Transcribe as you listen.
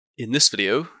In this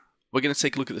video, we're going to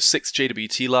take a look at the 6th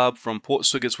JWT lab from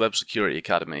Portswigger's Web Security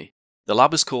Academy. The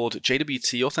lab is called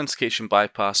JWT Authentication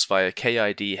Bypass via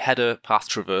KID Header Path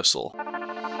Traversal.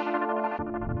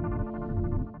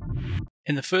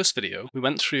 In the first video, we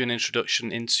went through an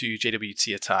introduction into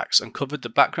JWT attacks and covered the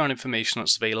background information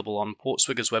that's available on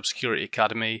Portswigger's Web Security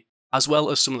Academy, as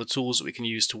well as some of the tools that we can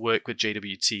use to work with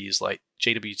JWTs like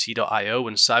JWT.io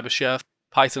and CyberChef,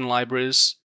 Python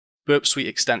libraries, burp suite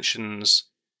extensions,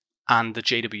 and the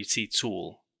JWT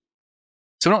tool.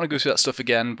 So I'm not going to go through that stuff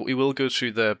again, but we will go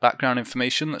through the background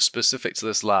information that's specific to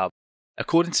this lab.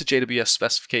 According to JWS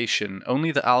specification,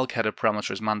 only the ALG header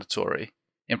parameter is mandatory.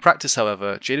 In practice,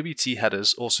 however, JWT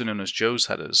headers, also known as JOES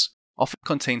headers, often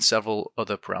contain several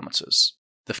other parameters.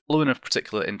 The following are of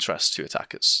particular interest to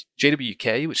attackers.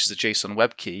 JWK, which is the JSON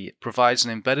Web Key, provides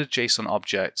an embedded JSON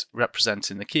object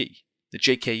representing the key. The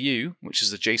JKU, which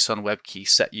is the JSON Web Key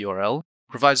set URL,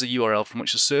 provides a URL from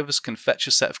which the servers can fetch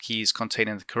a set of keys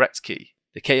containing the correct key.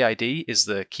 The KID is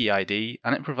the key ID,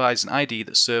 and it provides an ID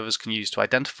that servers can use to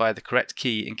identify the correct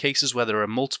key in cases where there are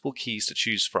multiple keys to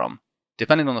choose from.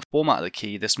 Depending on the format of the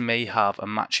key, this may have a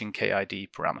matching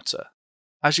KID parameter.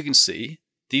 As you can see,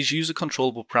 these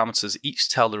user-controllable parameters each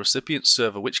tell the recipient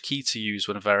server which key to use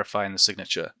when verifying the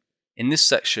signature. In this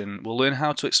section, we'll learn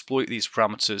how to exploit these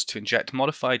parameters to inject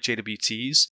modified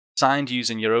JWTs signed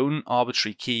using your own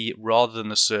arbitrary key rather than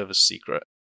the server's secret.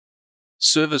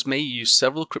 Servers may use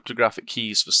several cryptographic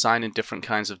keys for signing different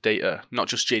kinds of data, not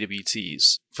just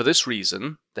JWTs. For this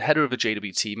reason, the header of a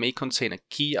JWT may contain a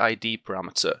key ID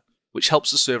parameter, which helps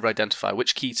the server identify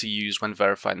which key to use when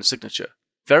verifying the signature.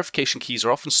 Verification keys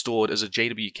are often stored as a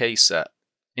JWK set.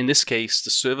 In this case,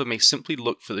 the server may simply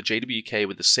look for the JWK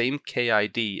with the same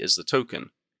KID as the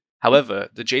token. However,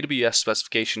 the JWS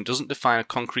specification doesn't define a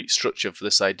concrete structure for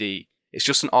this ID, it's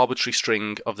just an arbitrary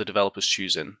string of the developer's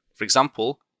choosing. For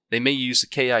example, they may use the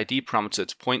KID parameter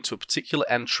to point to a particular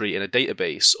entry in a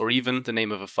database or even the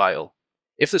name of a file.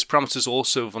 If this parameter is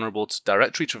also vulnerable to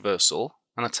directory traversal,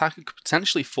 an attacker could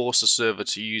potentially force the server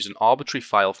to use an arbitrary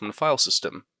file from the file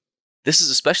system. This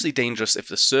is especially dangerous if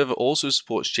the server also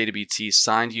supports JWTs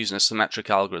signed using a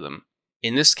symmetric algorithm.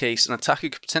 In this case, an attacker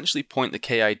could potentially point the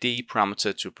KID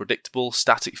parameter to a predictable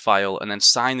static file and then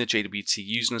sign the JWT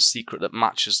using a secret that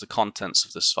matches the contents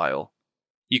of this file.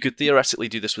 You could theoretically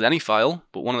do this with any file,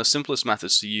 but one of the simplest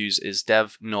methods to use is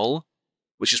dev null,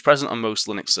 which is present on most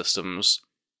Linux systems.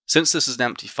 Since this is an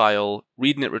empty file,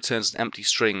 reading it returns an empty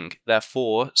string,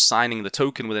 therefore signing the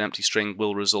token with an empty string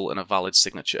will result in a valid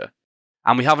signature.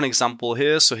 And we have an example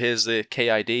here, so here's the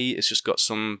KID, it's just got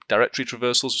some directory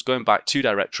traversals, it's going back 2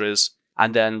 directories,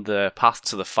 and then the path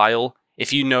to the file.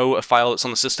 If you know a file that's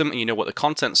on the system and you know what the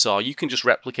contents are, you can just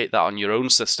replicate that on your own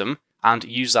system and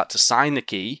use that to sign the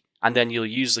key, and then you'll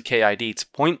use the KID to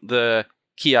point the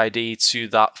key ID to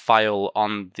that file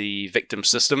on the victim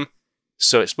system.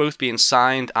 So it's both being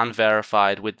signed and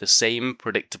verified with the same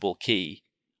predictable key.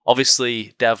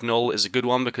 Obviously, dev null is a good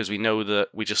one because we know that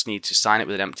we just need to sign it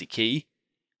with an empty key.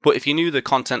 But if you knew the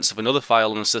contents of another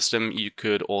file in the system, you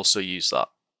could also use that.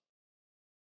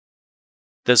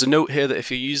 There's a note here that if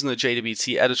you're using the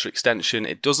JWT editor extension,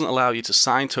 it doesn't allow you to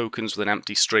sign tokens with an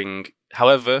empty string.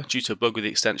 However, due to a bug with the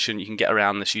extension, you can get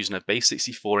around this using a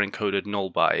base64 encoded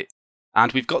null byte.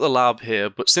 And we've got the lab here,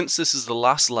 but since this is the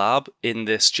last lab in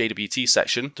this JWT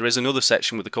section, there is another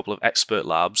section with a couple of expert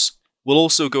labs. We'll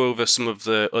also go over some of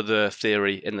the other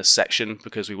theory in this section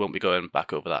because we won't be going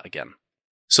back over that again.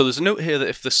 So there's a note here that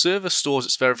if the server stores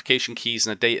its verification keys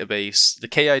in a database, the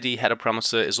KID header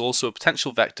parameter is also a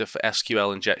potential vector for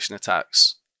SQL injection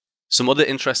attacks. Some other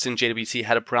interesting JWT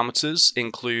header parameters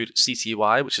include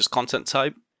CTY, which is content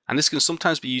type, and this can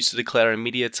sometimes be used to declare a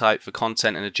media type for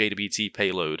content in a JWT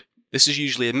payload. This is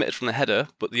usually omitted from the header,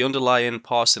 but the underlying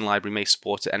parsing library may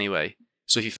support it anyway.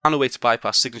 So if you found a way to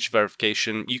bypass signature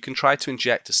verification, you can try to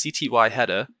inject a CTY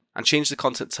header and change the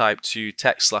content type to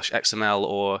text/XML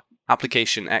or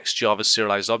application X Java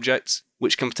serialized object,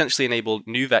 which can potentially enable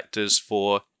new vectors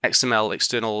for XML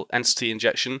external entity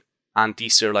injection and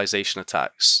deserialization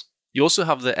attacks. You also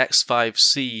have the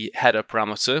X5C header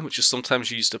parameter, which is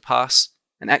sometimes used to pass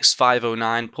an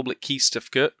X509 public key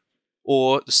certificate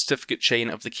or the certificate chain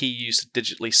of the key used to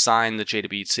digitally sign the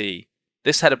JWT.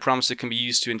 This header parameter can be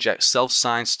used to inject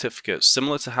self-signed certificates,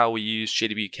 similar to how we used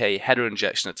JWK header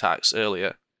injection attacks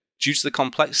earlier. Due to the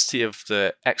complexity of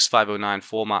the X509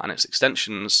 format and its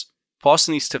extensions,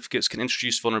 parsing these certificates can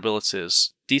introduce vulnerabilities.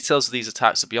 Details of these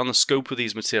attacks are beyond the scope of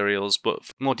these materials, but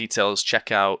for more details,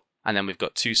 check out, and then we've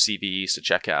got 2 CVEs to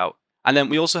check out. And then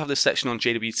we also have this section on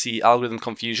JWT algorithm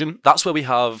confusion. That's where we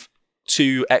have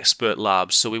 2 expert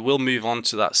labs, so we will move on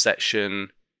to that section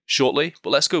shortly,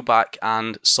 but let's go back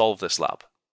and solve this lab.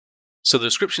 So the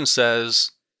description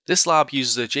says, this lab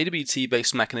uses a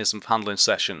JWT-based mechanism for handling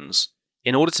sessions.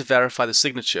 In order to verify the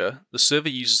signature, the server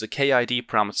uses a KID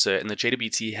parameter in the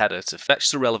JWT header to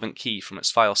fetch the relevant key from its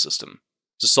file system.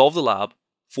 To solve the lab,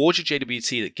 forge a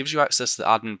JWT that gives you access to the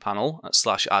admin panel at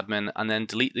 /admin and then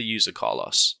delete the user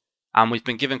Carlos. And we've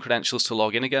been given credentials to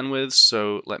log in again with,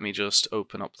 so let me just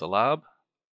open up the lab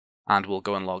and we'll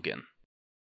go and log in.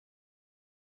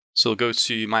 So we'll go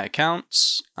to my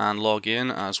accounts and log in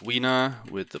as Wiener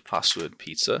with the password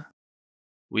Peter.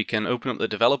 We can open up the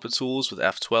developer tools with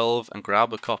F12 and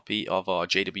grab a copy of our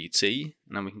JWT,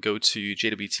 and then we can go to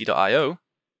JWT.io,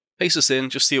 paste this in,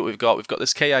 just see what we've got. We've got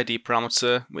this KID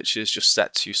parameter, which is just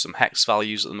set to some hex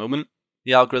values at the moment,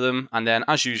 the algorithm, and then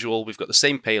as usual, we've got the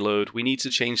same payload. We need to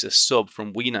change this sub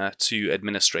from Wiener to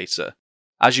administrator.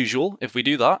 As usual, if we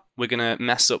do that, we're going to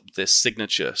mess up this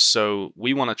signature. So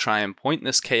we want to try and point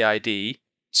this KID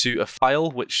to a file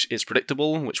which is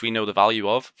predictable, which we know the value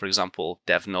of, for example,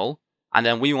 dev null. And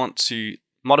then we want to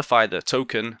modify the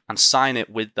token and sign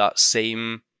it with that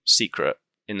same secret,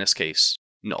 in this case,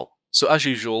 null. So as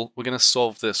usual, we're going to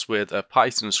solve this with a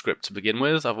Python script to begin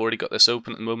with. I've already got this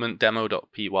open at the moment,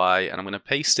 demo.py, and I'm going to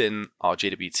paste in our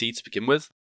JWT to begin with.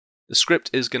 The script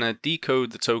is going to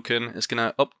decode the token, it's going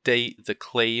to update the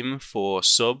claim for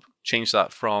sub, change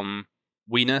that from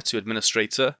Wiener to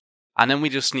administrator, and then we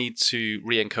just need to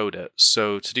re-encode it.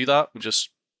 So to do that, we just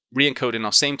re-encode in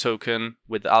our same token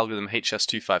with the algorithm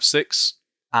HS256,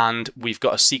 and we've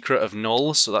got a secret of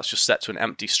null, so that's just set to an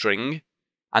empty string.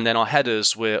 And then our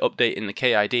headers, we're updating the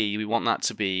KID, we want that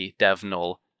to be dev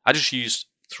null. I just used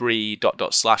 3 ...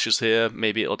 slashes here,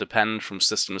 maybe it'll depend from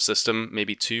system to system,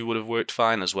 maybe 2 would have worked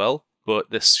fine as well, but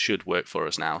this should work for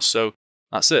us now. So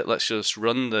that's it, let's just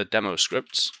run the demo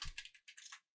script.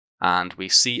 And we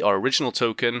see our original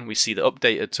token, we see the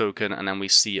updated token, and then we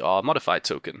see our modified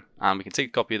token. And we can take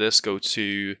a copy of this, go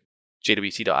to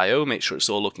JWT.io, make sure it's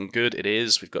all looking good. It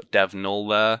is, we've got dev null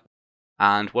there.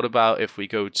 And what about if we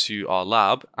go to our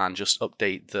lab and just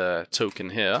update the token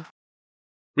here,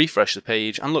 refresh the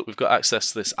page, and look, we've got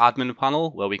access to this admin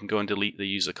panel where we can go and delete the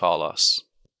user Carlos.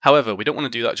 However, we don't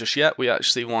want to do that just yet. We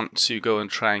actually want to go and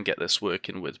try and get this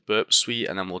working with burp suite,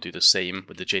 and then we'll do the same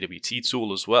with the JWT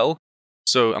tool as well.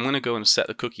 So I'm going to go and set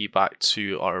the cookie back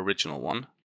to our original one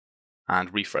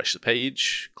and refresh the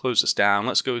page, close this down.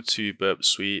 Let's go to burp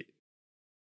suite,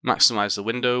 maximize the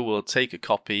window. We'll take a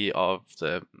copy of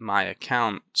the my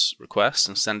account request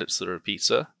and send it to the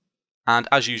repeater. And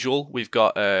as usual, we've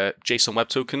got JSON Web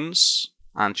Tokens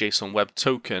and JSON Web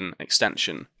Token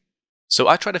extension. So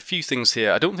I tried a few things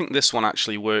here. I don't think this one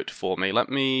actually worked for me. Let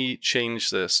me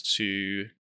change this to ...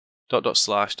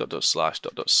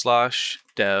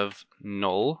 dev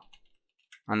null,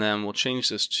 and then we'll change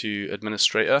this to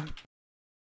administrator.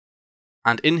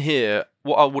 And in here,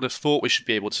 what I would have thought we should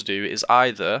be able to do is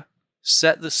either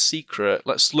set the secret,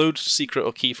 let's load secret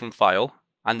or key from file,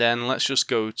 and then let's just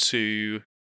go to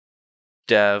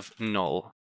dev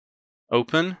null,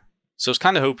 open. So I was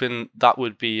kind of hoping that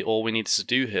would be all we needed to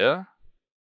do here.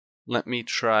 Let me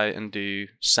try and do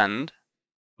send.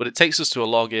 But it takes us to a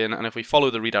login, and if we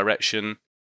follow the redirection,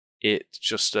 it's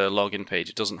just a login page.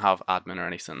 It doesn't have admin or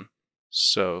anything.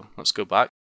 So let's go back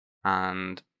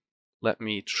and let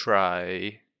me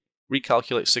try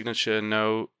recalculate signature.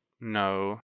 No,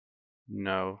 no,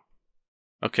 no.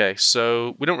 Okay,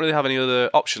 so we don't really have any other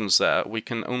options there. We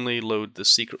can only load the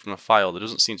secret from a file. There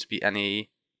doesn't seem to be any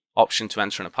option to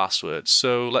enter in a password.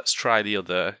 So let's try the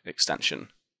other extension.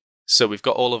 So we've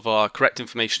got all of our correct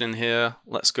information in here.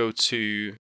 Let's go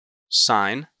to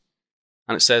sign,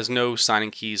 and it says no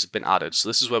signing keys have been added. So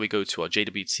this is where we go to our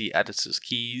JWT editor's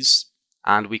keys,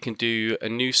 and we can do a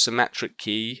new symmetric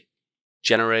key,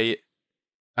 generate,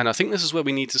 and I think this is where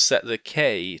we need to set the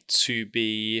K to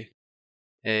be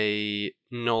a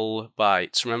null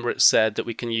byte. Remember it said that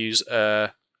we can use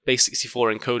a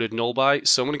base64 encoded null byte,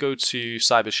 so I'm going to go to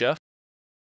CyberChef,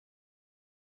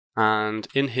 and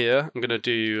in here I'm going to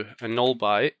do a null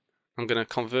byte. I'm going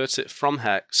to convert it from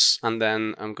hex, and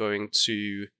then I'm going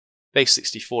to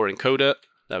base64 encode it.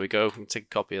 There we go, we can take a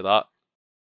copy of that.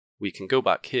 We can go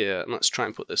back here, and let's try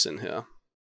and put this in here.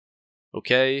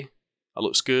 Okay, that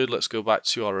looks good. Let's go back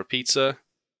to our repeater.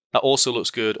 That also looks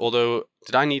good, although,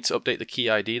 did I need to update the key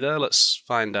ID there? Let's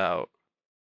find out.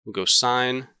 We'll go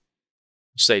sign,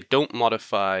 say don't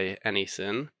modify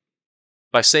anything.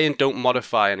 By saying don't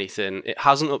modify anything, it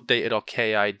hasn't updated our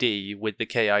KID with the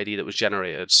KID that was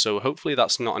generated, so hopefully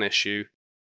that's not an issue.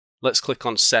 Let's click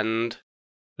on send.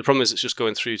 The problem is it's just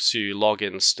going through to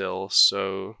login still,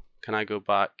 so can I go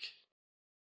back?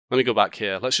 Let me go back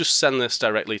here. Let's just send this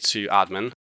directly to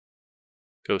admin.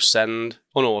 go send,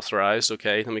 unauthorized,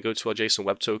 okay, then we go to our JSON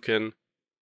Web Token.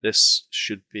 This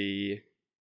should be,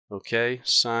 okay,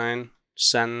 sign,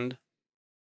 send,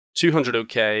 200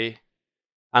 okay,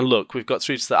 and look, we've got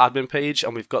through to the admin page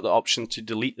and we've got the option to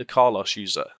delete the Carlos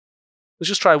user. Let's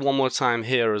just try one more time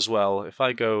here as well. If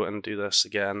I go and do this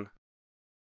again,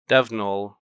 dev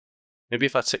null, maybe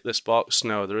if I tick this box,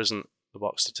 no, there isn't a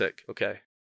box to tick, okay.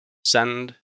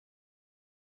 Send.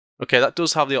 Okay, that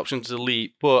does have the option to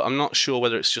delete, but I'm not sure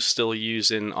whether it's just still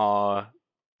using our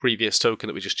previous token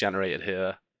that we just generated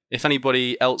here. If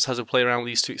anybody else has a play around with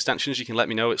these two extensions, you can let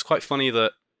me know. It's quite funny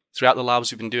that throughout the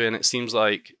labs we've been doing, it seems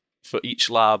like for each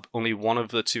lab, only one of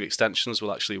the two extensions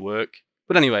will actually work.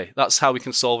 But anyway, that's how we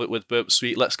can solve it with Burp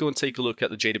Suite. Let's go and take a look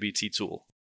at the JWT tool.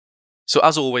 So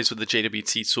as always with the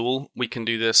JWT tool, we can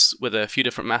do this with a few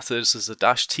different methods. There's the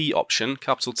 -T option,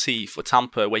 capital T for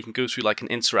tamper, where you can go through like an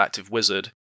interactive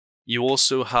wizard. You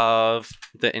also have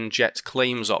the inject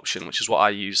claims option, which is what I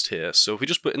used here. So if we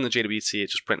just put in the JWT,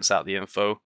 it just prints out the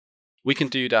info. We can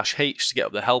do -H to get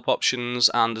up the help options,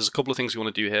 and there's a couple of things we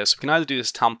want to do here. So we can either do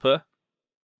this tamper,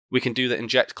 we can do the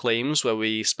inject claims, where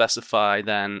we specify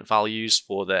then values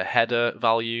for the header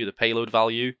value, the payload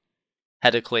value,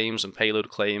 header claims and payload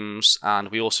claims,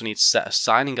 and we also need to set a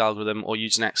signing algorithm or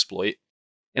use an exploit.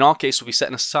 In our case, we'll be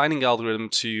setting a signing algorithm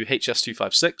to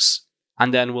HS256,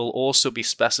 and then we'll also be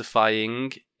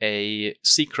specifying a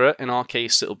secret. In our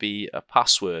case, it'll be a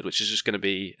password, which is just going to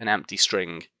be an empty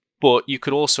string. But you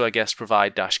could also, I guess,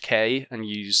 provide -K and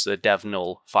use the dev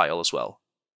null file as well.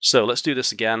 So let's do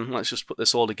this again. Let's just put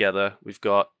this all together. We've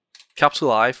got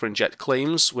capital I for inject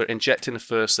claims. We're injecting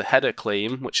first the header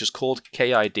claim, which is called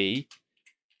KID,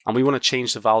 and we want to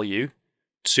change the value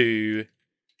to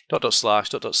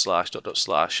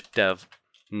 // dev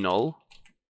null.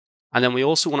 And then we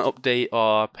also want to update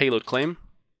our payload claim.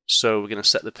 So we're going to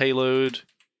set the payload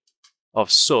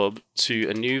of sub to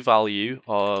a new value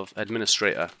of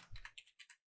administrator.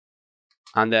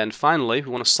 And then finally, we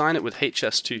want to sign it with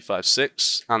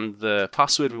HS256, and the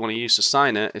password we want to use to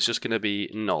sign it is just going to be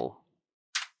null.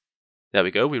 There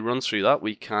we go, we run through that.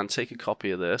 We can take a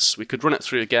copy of this. We could run it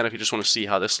through again if you just want to see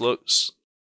how this looks.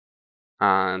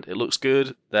 And it looks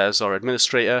good. There's our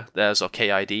administrator, there's our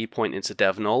KID pointing to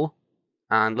dev null.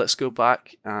 And let's go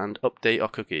back and update our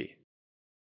cookie.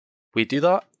 We do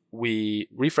that, we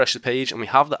refresh the page, and we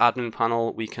have the admin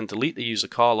panel. We can delete the user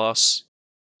Carlos,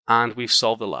 and we've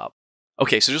solved the lab.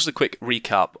 Okay, so just a quick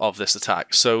recap of this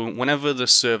attack. So whenever the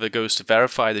server goes to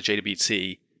verify the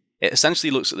JWT, it essentially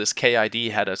looks at this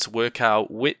KID header to work out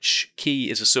which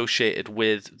key is associated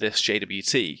with this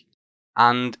JWT.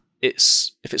 And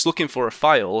if it's looking for a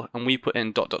file, and we put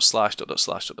in ..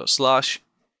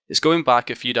 it's going back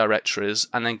a few directories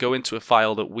and then go into a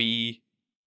file that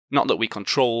not that we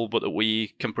control, but that we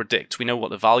can predict. We know what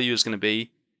the value is going to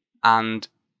be. And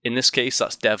in this case,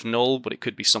 that's dev null, but it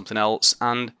could be something else.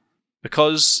 And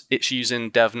because it's using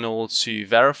dev null to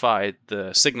verify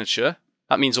the signature,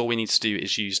 that means all we need to do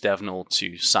is use dev null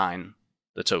to sign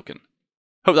the token.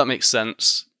 Hope that makes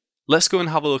sense. Let's go and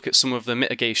have a look at some of the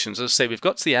mitigations. As I say, we've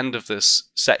got to the end of this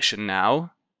section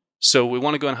now. So we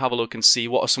want to go and have a look and see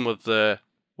what are some of the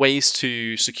ways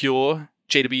to secure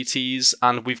JWTs,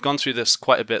 and we've gone through this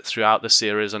quite a bit throughout the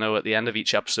series. I know at the end of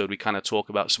each episode we kind of talk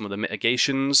about some of the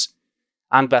mitigations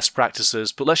and best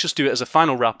practices, but let's just do it as a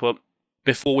final wrap up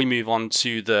before we move on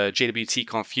to the JWT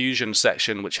confusion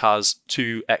section, which has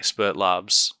 2 expert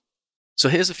labs. So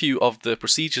here's a few of the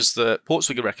procedures that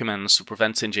Portswigger recommends for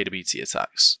preventing JWT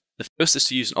attacks. The first is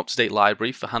to use an up-to-date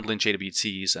library for handling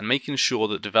JWTs and making sure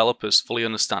that developers fully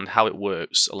understand how it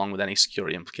works along with any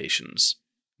security implications.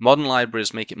 Modern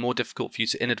libraries make it more difficult for you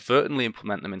to inadvertently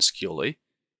implement them insecurely,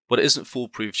 but it isn't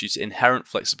foolproof due to inherent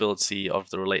flexibility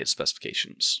of the related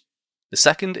specifications. The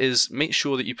second is make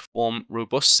sure that you perform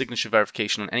robust signature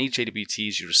verification on any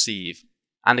JWTs you receive,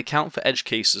 and account for edge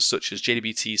cases such as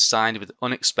JWTs signed with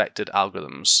unexpected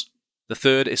algorithms. The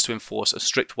third is to enforce a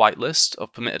strict whitelist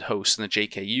of permitted hosts in the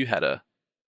JKU header.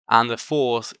 And the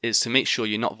fourth is to make sure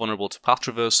you're not vulnerable to path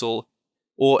traversal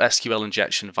or SQL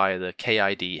injection via the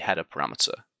KID header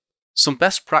parameter. Some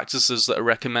best practices that are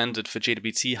recommended for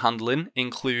JWT handling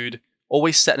include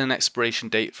always setting an expiration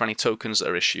date for any tokens that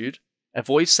are issued,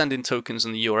 avoid sending tokens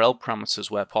in the URL parameters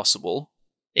where possible,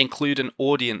 include an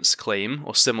audience claim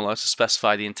or similar to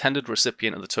specify the intended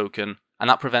recipient of the token, and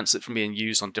that prevents it from being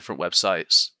used on different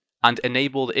websites, and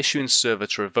enable the issuing server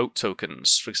to revoke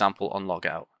tokens, for example on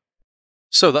logout.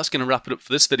 So that's going to wrap it up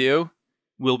for this video.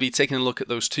 We'll be taking a look at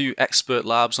those 2 expert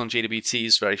labs on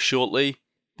JWTs very shortly.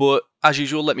 But as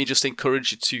usual, let me just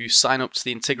encourage you to sign up to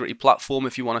the Intigriti platform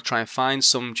if you want to try and find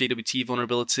some JWT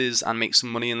vulnerabilities and make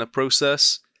some money in the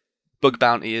process. Bug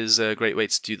bounty is a great way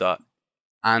to do that.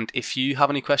 And if you have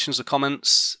any questions or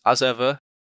comments, as ever,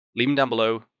 leave them down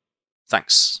below.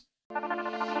 Thanks.